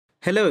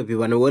Hello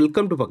everyone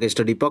welcome to pocket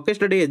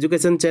study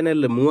education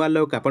channel मु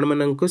आलोक आपण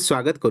मानक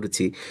स्वागत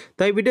करुच्ची।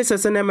 तो ये वीडियो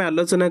सेशन में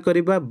आलोचना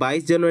करबा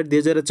 22 जनवरी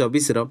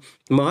 2024 रो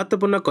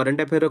महत्वपूर्ण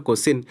करंट अफेयर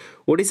क्वेश्चन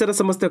ओडिशा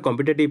समस्त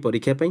कॉम्पिटिटिव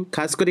परीक्षा पई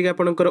खास करी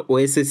आपनकर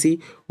OSSC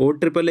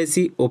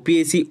OSSC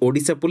OPSC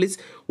Odisha police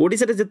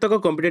Odisha रे जतक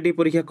कॉम्पिटिटिव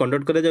परीक्षा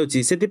कंडक्ट करा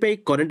जाउची सेति पई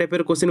करंट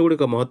अफेयर क्वेश्चन गुडी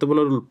को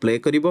महत्वपूर्ण रोल प्ले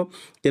करिवो।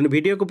 तेन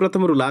वीडियो को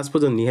प्रथम रु लास्ट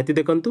पर्यंत निहाती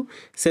देखंतु।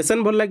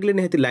 सेशन भल लागले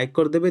निहाती लाइक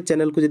कर देबे।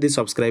 चैनल को जदी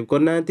सब्सक्राइब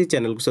करना हंती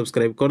चैनल को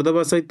सब्सक्राइब कर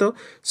दबा सहित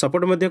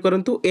सपोर्ट मध्य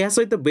करंतु। या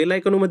सहित बेल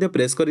आइकन मध्य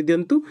प्रेस कर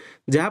दियंतु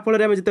जहा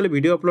फल आम जिते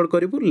वीडियो अपलोड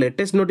करूँ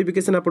लेटेस्ट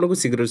नोटिफिकेशन आपको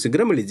शीघ्र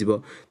शीघ्र मिल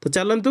जाव। तो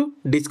चलतु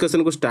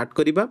डिस्कशन को स्टार्ट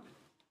करवा।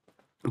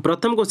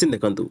 प्रथम क्वेश्चन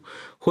देखंतु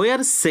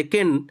where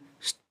second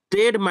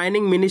state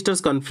mining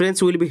ministers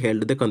conference will be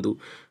held. देखंतु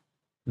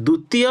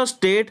द्वितीय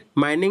स्टेट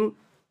माइनिंग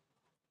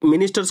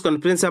मिनिस्टर्स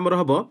कॉन्फ्रेंस आमर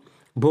हम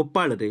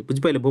भोपाल रे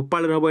बुझिपारे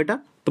भोपाल रे हम एटा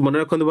तो मन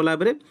रखंतु भल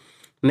भाबरे।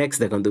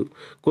 नेक्स्ट देखंतु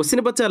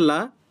question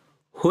पचारला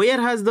where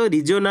has the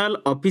regional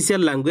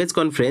official language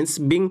conference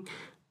being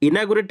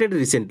inaugurated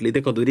recently.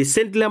 देखो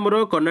रिसेंटली आमर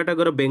कर्णाटक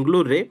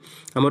बेंगलुरु रे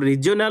आमर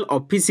रीजनल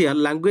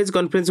ऑफिशियल लैंग्वेज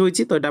कॉन्फ्रेंस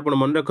होइछि। तो एटा आपण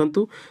मन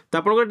रखंतु। तो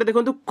आपण को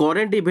देखंतु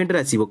करंट इवेंट रे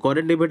आसीबो।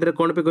 करंट इवेंट रे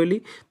कोन पे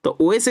कहली तो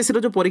ओएसएससी रो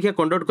जो परीक्षा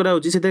कंडक्ट करा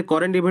होछि सेते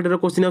करंट इवेंट रो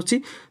क्वेश्चन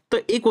आछि। तो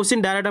ए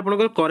क्वेश्चन डायरेक्ट आपण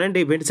को करंट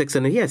इवेंट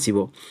सेक्शन ही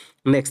आसीबो।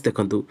 नेक्स्ट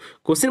देखंतु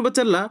question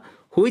पचरला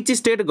Which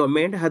state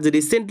government has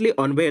recently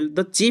unveiled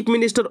the Chief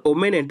Minister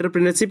Women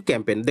Entrepreneurship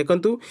Campaign।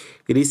 देखंतु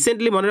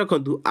रिसेंटली मन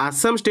रखंतु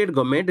Assam state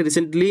government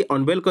recently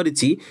unwell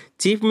करिछि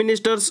chief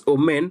ministers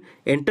women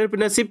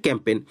entrepreneurship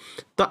campaign.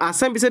 तो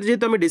आसाम विषय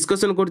जेहेतु आम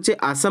डिस्कसन करछे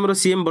आसाम रो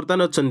सीएम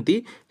वर्तमान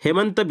अछंती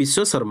हेमंत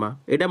बिश्व शर्मा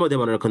एटा मध्ये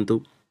मन रखंतु।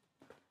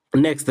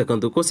 नेक्स्ट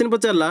देखंतु question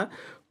पचारला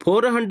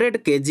 400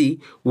 kg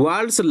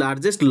world's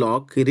largest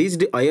lock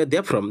reached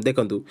Ayodhya from.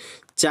 देखंतु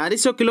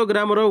 400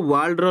 किलोग्राम रो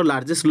वर्ल्ड रो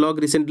largest lock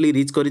recently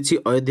reach करिछि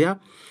Ayodhya.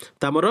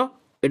 तमर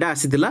एटा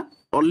आसीथिला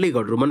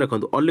अलीगढ़ रो मन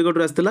रखंतु अलीगढ़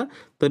रो आसीथिला।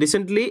 तो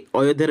रिसेंटली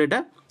अयोध्या रे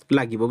एटा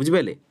लागिबो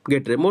बुझिबेले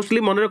गेट रे।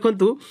 मोस्टली मन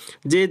रखंतु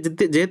जे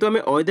जेहेतु आमे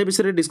अयोध्या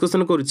विषय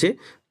डिस्कशन करूछे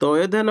तो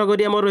अयोध्या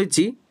नगरी हमर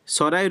रहिछि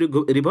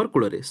सरायु रिवर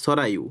कूल रे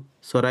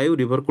सरायु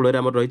रिवर कूल रे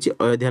हमर रहिछि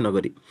अयोध्या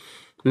नगरी।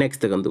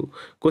 नेक्स्ट देखंतु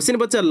question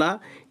पचारला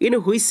in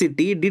which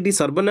city did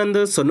Sarbananda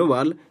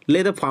Sonowal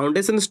ले the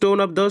foundation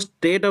stone of the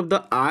state of the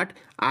art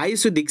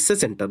Ayush Diksha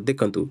centre.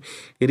 देखंतु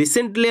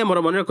रिसेंटली हमर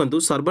मन रखंतु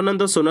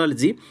सर्बानंद सोनोवाल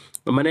जी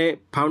माने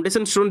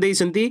foundation stone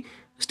देइसंती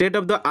state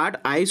of the art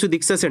Ayush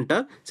Diksha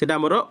centre सेटा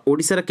हमर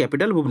ओडिसा रा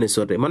कैपिटल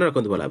भुवनेश्वर रे मन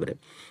रखंतु भला भाबरे।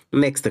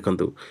 नेक्स्ट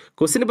देखंतु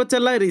question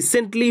पचारला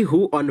recently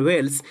who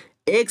unveils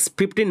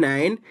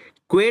X-59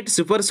 क्वेट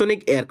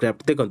supersonic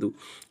aircraft. देखंतु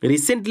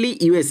रिसेंटली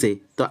यूएसए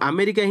तो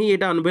अमेरिका ही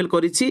एटा अनवेल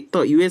करिछि।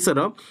 तो यूएसए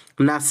रो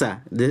NASA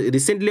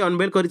recently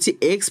unwell करिछि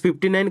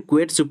X-59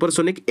 क्वेट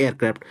supersonic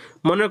aircraft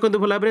मन रखंतु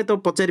भला भाबरे। तो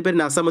पचारि पारे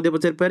नासा मध्ये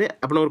पचारि पारे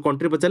आपनर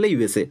कंट्री पचारले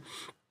यूएसए।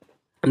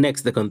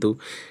 नेक्स्ट देखंतु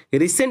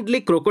रिसेंटली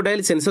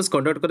क्रोकोडाइल सेंसस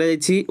कंडक्ट करा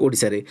जायछि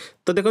ओडिसा रे।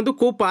 तो देखंतु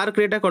को पार्क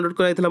रे एटा कंडक्ट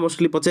करा जायथिला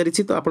मोस्टली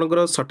पचारिछि। तो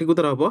आपनकर सटीक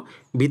उत्तर हबो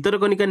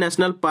भितरकनिका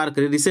नेशनल पार्क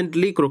रे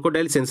रिसेंटली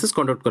क्रोकोडाइल सेंसस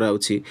कंडक्ट करा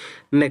होछि।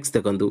 नेक्स्ट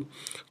देखंतु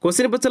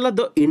question पचला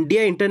the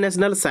India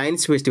international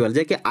science festival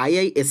जे के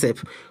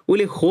IISF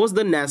will host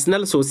the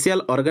national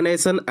social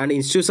organisation and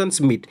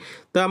institutions meet.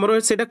 तो हमर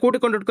सेटा कोटे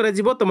कंडक्ट करा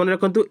जिवो तो मन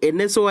रखंतु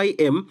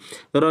NSOIM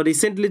रो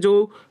रिसेंटली जो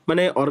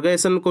माने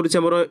ऑर्गेनाइजेशन करूछि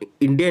हमर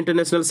इंडिया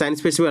इंटरनेशनल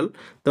साइंस फेस्टिवल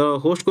तो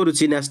host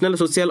करुछि national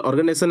social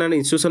organisation and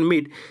institution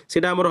meet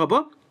सेटा हमर हबो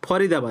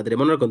फरीदाबाद रे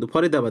मन रखंतु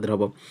फरीदाबाद रे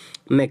हबो।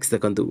 नेक्स्ट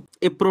देखंतु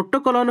a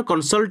protocol on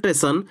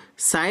consultation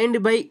signed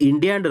by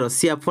India and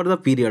Russia for the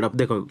period of.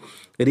 देखो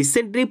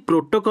recently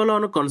protocol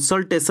on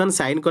consultation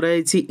sign करा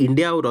जायछि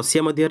इंडिया और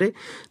रशिया मध्य रे।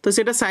 तो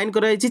सेटा साइन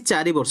करा जायछि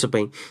 4 वर्ष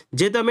पई।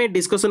 जेतो हमें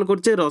डिस्कशन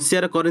करछे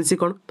रशिया रा करेंसी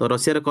कोन तो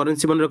रशिया रा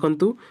करेंसी मन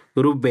रखंतु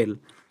रूबेल।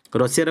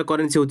 रशिया रा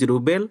करेंसी होछि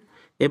रूबेल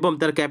एवं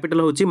तार कैपिटल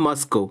होछि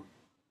मॉस्को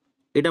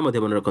एटा मध्य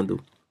मन रखंतु।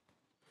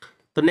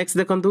 तो नेक्स्ट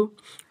देखंतु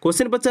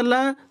question पचरला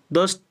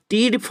the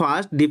stead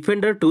fast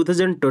defender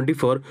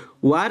 2024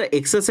 war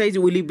exercise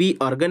will be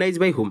organise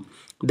by whom.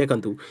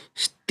 देखंतु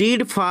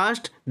स्टीड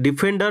फास्ट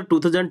डिफेंडर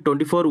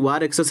 2024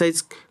 वार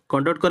एक्सरसाइज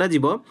कंडक्ट करा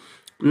जिवो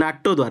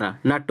नाटो द्वारा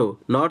NATO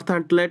north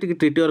Atlantic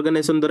treaty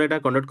organisation द्वारा एटा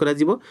कंडक्ट करा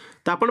जिवो।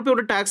 तो आपण पे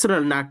ओटा टैक्स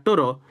नाटो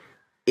रो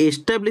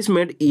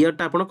एस्टैब्लिशमेंट ईयर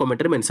टा आपण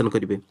कमेंट रे मेंशन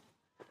करिवे।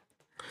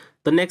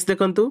 तो नेक्स्ट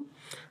देखंतु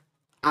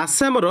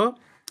आसाम रो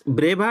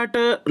ब्रेवहार्ट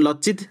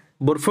लचित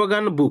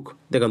बोरफोगान बुक।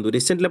 देखंतु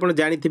रिसेंटली आपण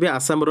जानिथिबे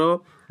आसाम रो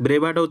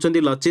ब्रेवहार्ट होचंदी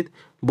लचित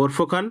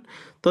बोरफोगान।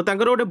 तो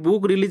तांकर गोटे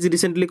बुक रिलीज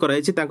रिसेंटली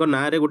कराइछि तांकर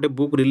नाम रे गोटे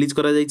बुक रिलीज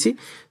करा जाइछि।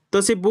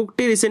 तो से बुक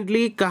टी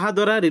रिसेंटली कहा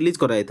द्वारा रिलीज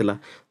करा जायतिला।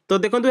 तो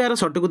देखंतु यार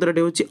सटीक उत्तर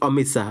होछि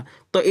अमित शाह।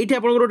 तो एठी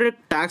आपण गोटे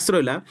टैक्स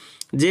रहला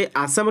जे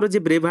आसाम रो जे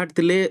ब्रेवहार्ट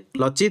थिले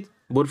लचित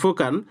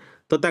बोरफोगान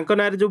तो तांको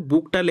नारे जो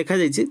बुकटा लिखा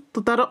जाइए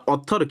तो तार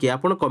अथर किए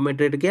आप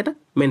कमेंट किए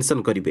मेंशन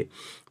करेंगे।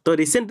 तो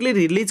रिसेंटली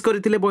रिलीज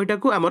करते बहीटा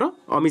को आमर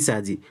Amit Shah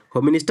ji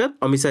home minister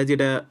Amit Shah ji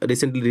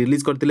recently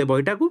release करते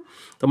बहीटा को।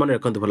 तो मन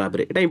रखते भल भाव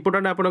में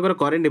इंपोर्टाट आपंकर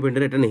करेन्ट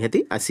इवेंट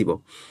निहाती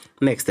आसो।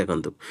 नेक्स्ट देखो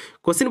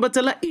question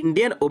पचारा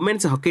Indian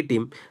women's hockey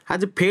team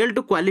has failed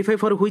to qualify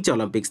for which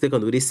Olympics. देखो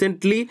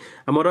रिसेंटली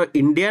आमर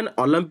इंडियन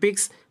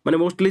ओलंपिक्स माने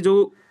मोस्टली जो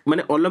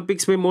माने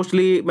ओलंपिक्स में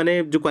मोस्टली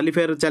माने जो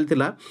क्वालिफायर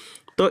चलता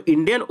तो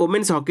Indian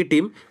women's hockey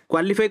team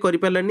qualify कर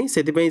पारानी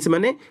से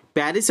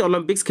पेरिस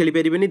ओलंपिक्स खेली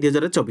पारे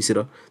 2024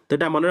 तो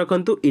यहाँ मन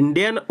रखु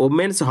Indian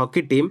women's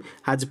hockey team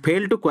has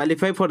failed to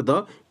qualify for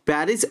the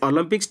Paris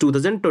Olympics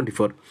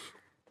 2024।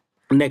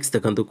 Next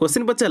देखो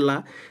question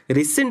पचारा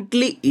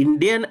recently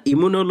Indian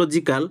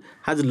immunological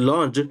has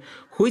launched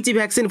which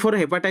vaccine for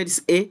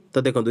hepatitis ए।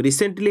 तो देखो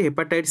रिसेंटली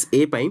हेपाटाइटिस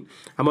ए पाई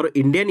हमर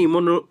इंडियन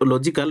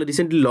इम्यूनोलॉजिकल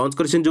रिसेंटली लॉन्च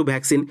कर जो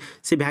वैक्सीन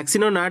से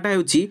वैक्सीन नाटा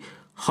होची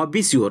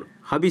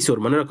हबिश्योर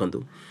मन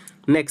रखु।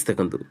 नेक्स्ट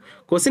देखो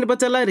question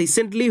पचारा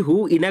recently who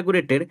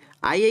inaugurated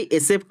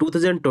IISF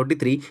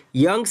 2023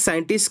 young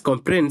scientist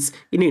conference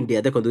in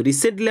India. देखो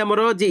रिसेंटली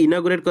आमर जे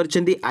इनागुरेट कर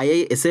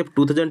IISF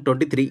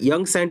 2023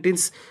 यंग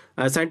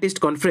साइंटिस्ट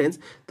कॉन्फ्रेंस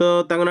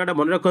तो नाटा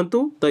मन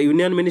रखु। तो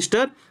union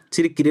minister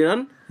Shri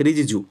Kiran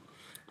Rijiju.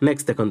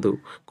 Next देखो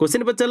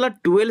question पचारा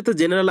 12th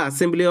general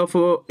assembly of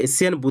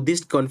Asian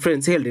Buddhist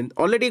conference held in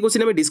already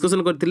question आम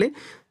discussion करते।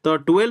 तो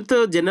 12th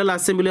general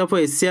assembly of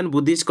Asian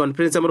Buddhist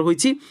conference आमर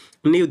होइछि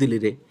न्यू दिल्ली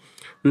रे।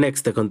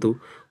 नेक्स्ट देखो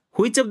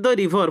which of the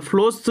river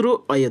flows through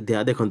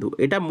Ayodhya. देखो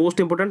यहाँ most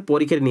important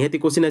परीक्षा निहाती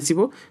क्वेश्चन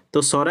आसो।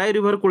 तो सराय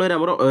रिवर कूल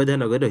अयोध्या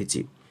नगर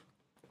रही।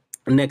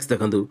 नेक्स्ट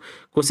देखो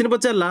question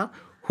पचारा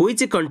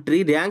which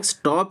country ranks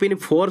top in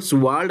force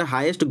world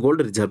highest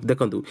gold reserve.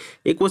 देखो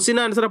ये क्वेश्चन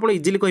आंसर आप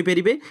इजिली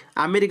कहींपारे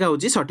अमेरिका हूँ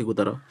सठिक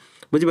उत्तर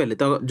बुझिपारे।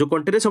 तो जो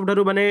कंट्री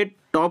सबुठ माने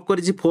टॉप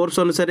कर फोर्स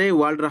अनुसार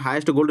वर्ल्ड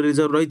हाईएस्ट गोल्ड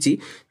रिजर्व रही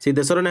से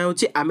देशर ना हूँ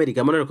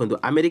अमेरिका मन रखु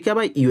अमेरिका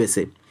बा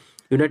USA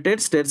United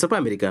states of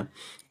America.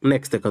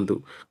 Next देखो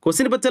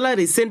question पचारा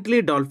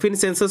recently dolphin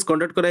census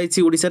conduct कराई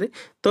ओडिशा रे।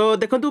 तो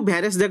देखो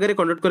भेरियस जगह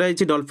कंडक्ट कराई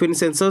डॉल्फिन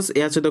सेंसस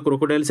या सहित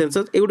क्रोकोडाइल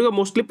सेंसस एगुड़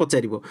मोस्टली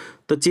पचार।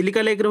 तो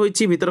चिलिका लेक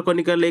रही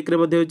भितरकनिका लेक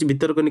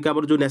भितरकनिका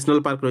जो नेशनल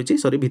पार्क रही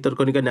सॉरी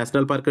भितरकनिका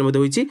नेशनल पार्क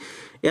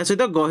या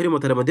सहित गहिर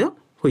मथार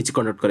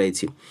कंडक्ट कराई।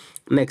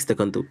 नेक्स्ट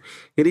देखो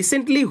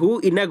recently who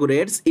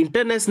इनागुरेट्स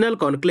international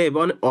conclave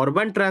on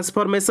urban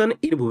transformation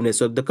in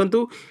Bhubaneswar.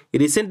 देखो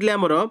रिसेंटली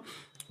आमर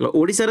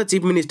ओडिशार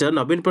चीफ मिनिस्टर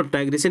नवीन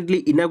पट्टनायक रिसेंटली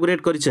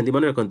इनागुरेट कर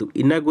मन रखु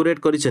इनागुरेट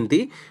कर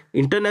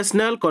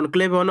international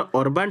conclave on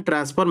urban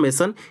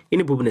transformation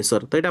in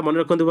Bhubaneswar. तो यहाँ मन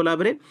रखु भल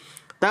भाव में।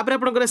 तापर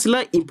आपंकर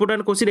आसला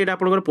इंपोर्टाट क्वेश्चन यहाँ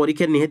आपंकर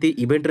परीक्षा निहाती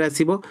इवेंट रे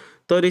आसीबो।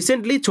 तो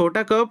रिसेंटली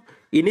छोटा cup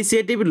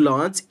initiative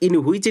launch in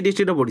which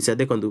district of Odisha.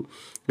 देखो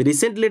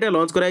रिसेंटली ये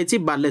लॉन्च कराई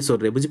बालेश्वर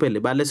रे बुझिपारे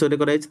बालेश्वर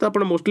कराई। तो आप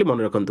मोस्टली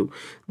मन रखु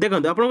देखो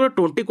आपंकर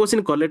 20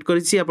 क्वेश्चन कलेक्ट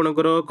करिछि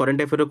आपंकर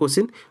करंट अफेयर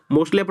क्वेश्चन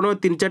मोस्टली आप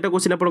 3-4टा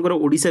क्वेश्चन आपंकर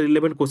ओडिशा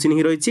रिलेवेंट क्वेश्चन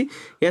ही रही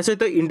या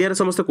सहित इंडिया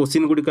समस्त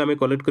क्वेश्चन गुड़िक आम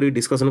कलेक्ट कर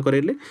डिस्कसन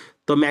करेंगे।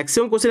 तो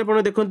मैक्सिमम क्वेश्चन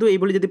आप देखो ये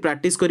जब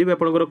प्रैक्टिस करेंगे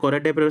आपंकर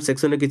करंट अफेयर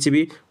सेक्शन में किसी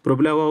भी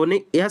प्रोब्लेम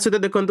हेनी। या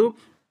सहित देखो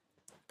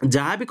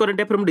जहाँ भी करंट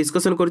अफेयर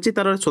डिस्कसन करुच्ची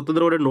तार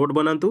स्वतंत्र गोटे नोट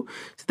बनातु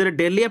से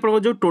डेली आप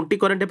जो 20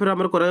 करंट अफेयर आम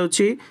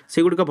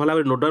कर भल भाव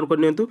नोट डाउन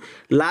करनी।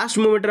 लास्ट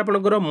मोमेंट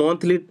आपंकर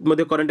मंथली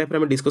करंट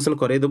अफेयर डिस्कसन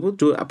करदेबू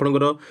जो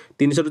आपंकर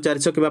 300 ରୁ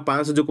 400 कि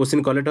 500 जो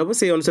क्वेश्चन कलेक्ट हम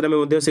से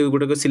अनुसार से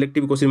गुड़िक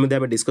सिलेक्टिव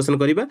क्वेश्चन डिस्कसन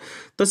करवा।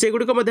 तो से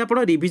गुड़िक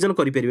रिविजन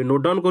करेंगे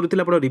नोट डाउन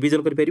करूँ आप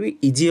रिविजन करेंगे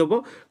इजी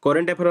हम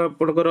करंट अफेयर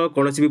आपंकर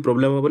कौन भी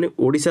प्रोब्लेम हेनी।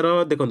 ओडिशार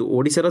देखो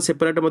ओडिशार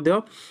सेपरेट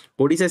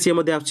ओडिशा सी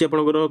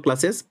आपंकर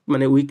क्लासेस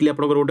माने वीकली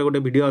आपंकर गोटे गोटे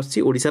वीडियो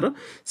आसी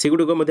से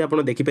गुड़िक आप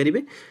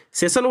देखिपारे।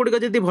 सेसन गुड़िक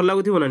जब भल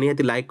लगुव ना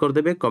निहाती लाइक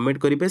करदे कमेंट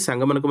करेंगे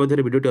सांग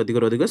भिडियो अधिक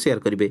अधिक शेयर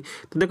करेंगे।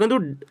 तो देखो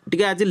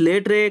टी आज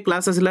लेट रे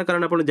क्लास आसला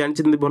कारण आप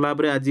जानते भल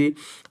भाव में आज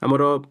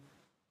आमर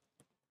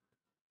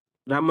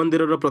राम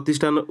मंदिर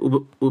प्रतिष्ठान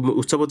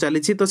उत्सव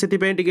चली तो से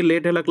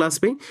लेट है क्लास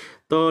पे।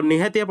 तो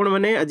निहाती आपण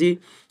मैंने आज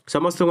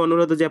समस्त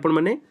अनुरोध जे आपण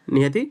मैंने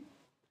निहाती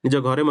निज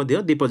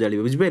घरे दीप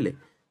जालिबे बुझिपारे।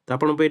 तो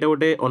आपण पे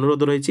गोटे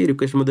अनुरोध रही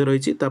रिक्वेस्ट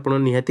रही तो आप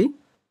निहाती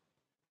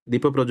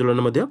दीप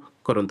प्रज्वलन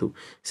करंतु।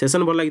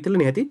 सेशन भल लगी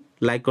निहाती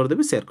लाइक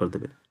करदे शेयर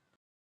करदे।